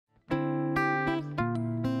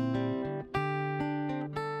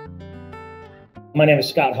My name is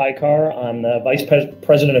Scott Hicar. I'm the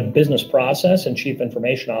President of Business Process and Chief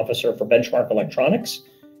Information Officer for Benchmark Electronics,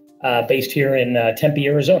 based here in Tempe,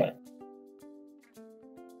 Arizona.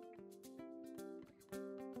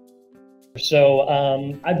 So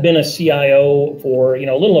I've been a CIO for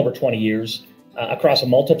a little over 20 years across a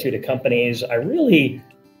multitude of companies. I really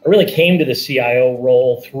came to the CIO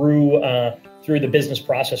role through the business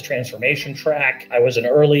process transformation track. I was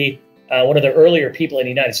one of the earlier people in the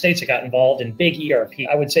United States that got involved in big ERP.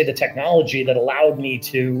 I would say the technology that allowed me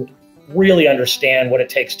to really understand what it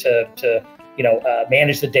takes to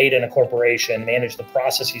manage the data in a corporation, manage the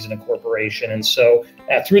processes in a corporation. And so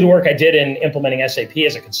through the work I did in implementing SAP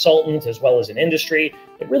as a consultant, as well as in industry,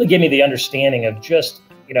 it really gave me the understanding of just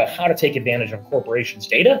how to take advantage of a corporation's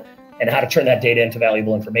data and how to turn that data into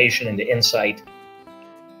valuable information, into insight.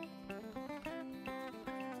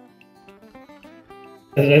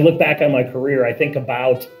 As I look back on my career, I think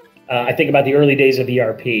about the early days of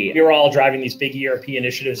ERP. We were all driving these big ERP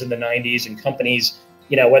initiatives in the 90s, and companies,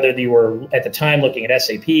 whether you were at the time looking at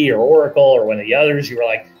SAP or Oracle or one of the others, you were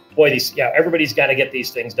like, boy, everybody's got to get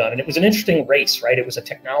these things done. And it was an interesting race, right? It was a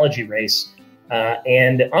technology race.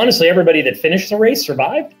 And honestly, everybody that finished the race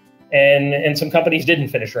survived, and some companies didn't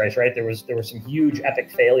finish the race, right? There were some huge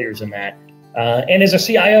epic failures in that. And as a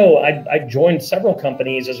CIO, I joined several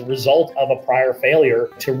companies as a result of a prior failure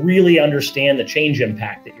to really understand the change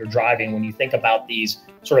impact that you're driving when you think about these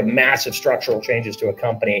sort of massive structural changes to a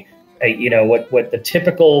company. What the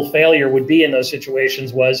typical failure would be in those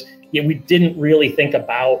situations was we didn't really think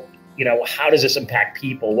about, how does this impact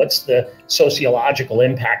people? What's the sociological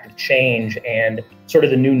impact of change and sort of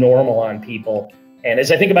the new normal on people? And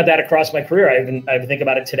as I think about that across my career, I think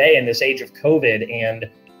about it today in this age of COVID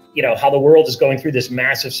and how the world is going through this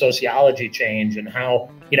massive sociology change, and how,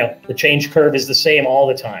 the change curve is the same all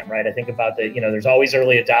the time, right? I think about there's always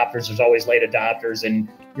early adopters, there's always late adopters, and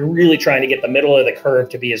you're really trying to get the middle of the curve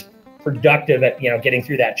to be as productive at, getting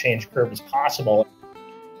through that change curve as possible.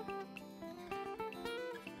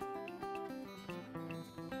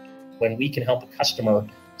 When we can help a customer,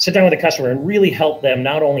 sit down with a customer and really help them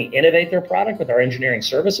not only innovate their product with our engineering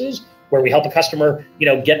services, where we help a customer,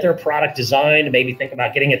 get their product designed, maybe think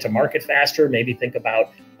about getting it to market faster, maybe think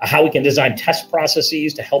about how we can design test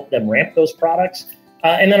processes to help them ramp those products.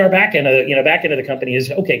 And then our back end of the company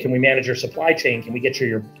is, okay, can we manage your supply chain? Can we get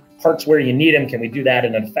your parts where you need them? Can we do that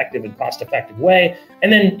in an effective and cost-effective way?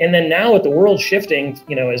 And then now with the world shifting,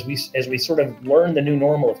 as we sort of learn the new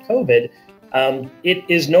normal of COVID, it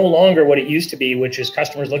is no longer what it used to be, which is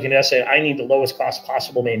customers looking at us saying, I need the lowest cost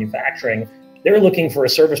possible manufacturing. They're looking for a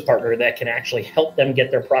service partner that can actually help them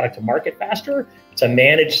get their product to market faster, to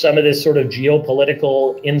manage some of this sort of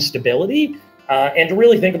geopolitical instability, and to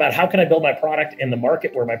really think about how can I build my product in the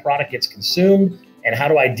market where my product gets consumed, and how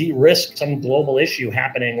do I de-risk some global issue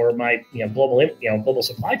happening where my global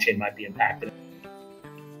supply chain might be impacted.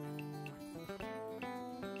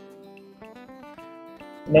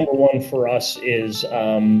 Number one for us is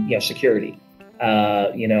security.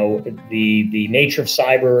 The nature of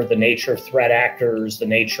cyber, the nature of threat actors, the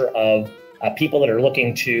nature of people that are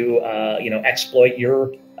looking to exploit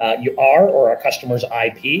our customer's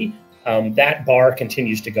IP. That bar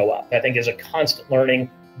continues to go up. I think is a constant learning,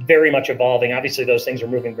 very much evolving. Obviously, those things are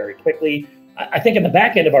moving very quickly. I think in the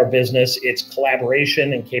back end of our business, it's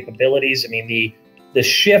collaboration and capabilities. I mean, the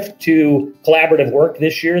shift to collaborative work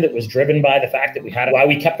this year that was driven by the fact that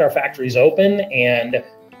we kept our factories open, and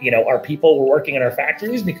our people were working in our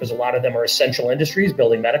factories because a lot of them are essential industries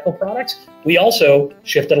building medical products. We also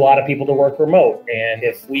shifted a lot of people to work remote. And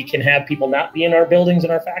if we can have people not be in our buildings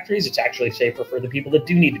and our factories, it's actually safer for the people that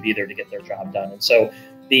do need to be there to get their job done. And so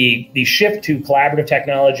the shift to collaborative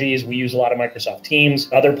technologies, we use a lot of Microsoft Teams,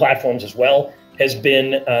 other platforms as well, has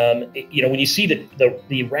been, when you see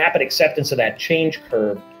the rapid acceptance of that change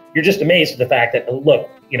curve, you're just amazed at the fact that, look,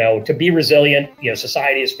 to be resilient,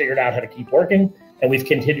 society has figured out how to keep working. And we've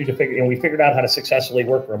continued to we figured out how to successfully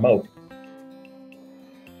work remote.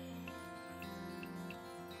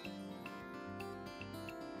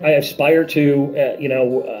 I aspire to,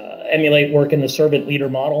 emulate work in the servant leader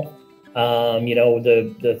model.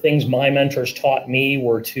 The things my mentors taught me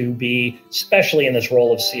were to be, especially in this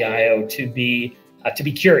role of CIO, to be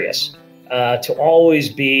curious, to always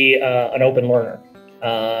be an open learner.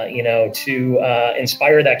 To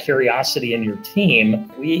inspire that curiosity in your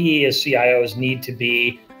team. We as CIOs need to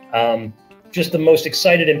be just the most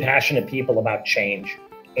excited and passionate people about change.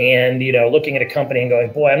 And, looking at a company and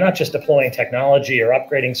going, boy, I'm not just deploying technology or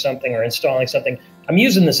upgrading something or installing something. I'm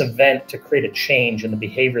using this event to create a change in the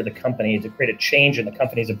behavior of the company, to create a change in the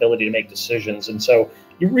company's ability to make decisions. And so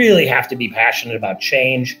you really have to be passionate about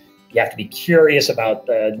change. You have to be curious about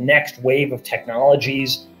the next wave of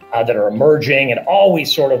technologies that are emerging, and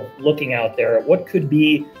always sort of looking out there at what could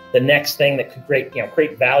be the next thing that could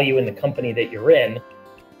create value in the company that you're in.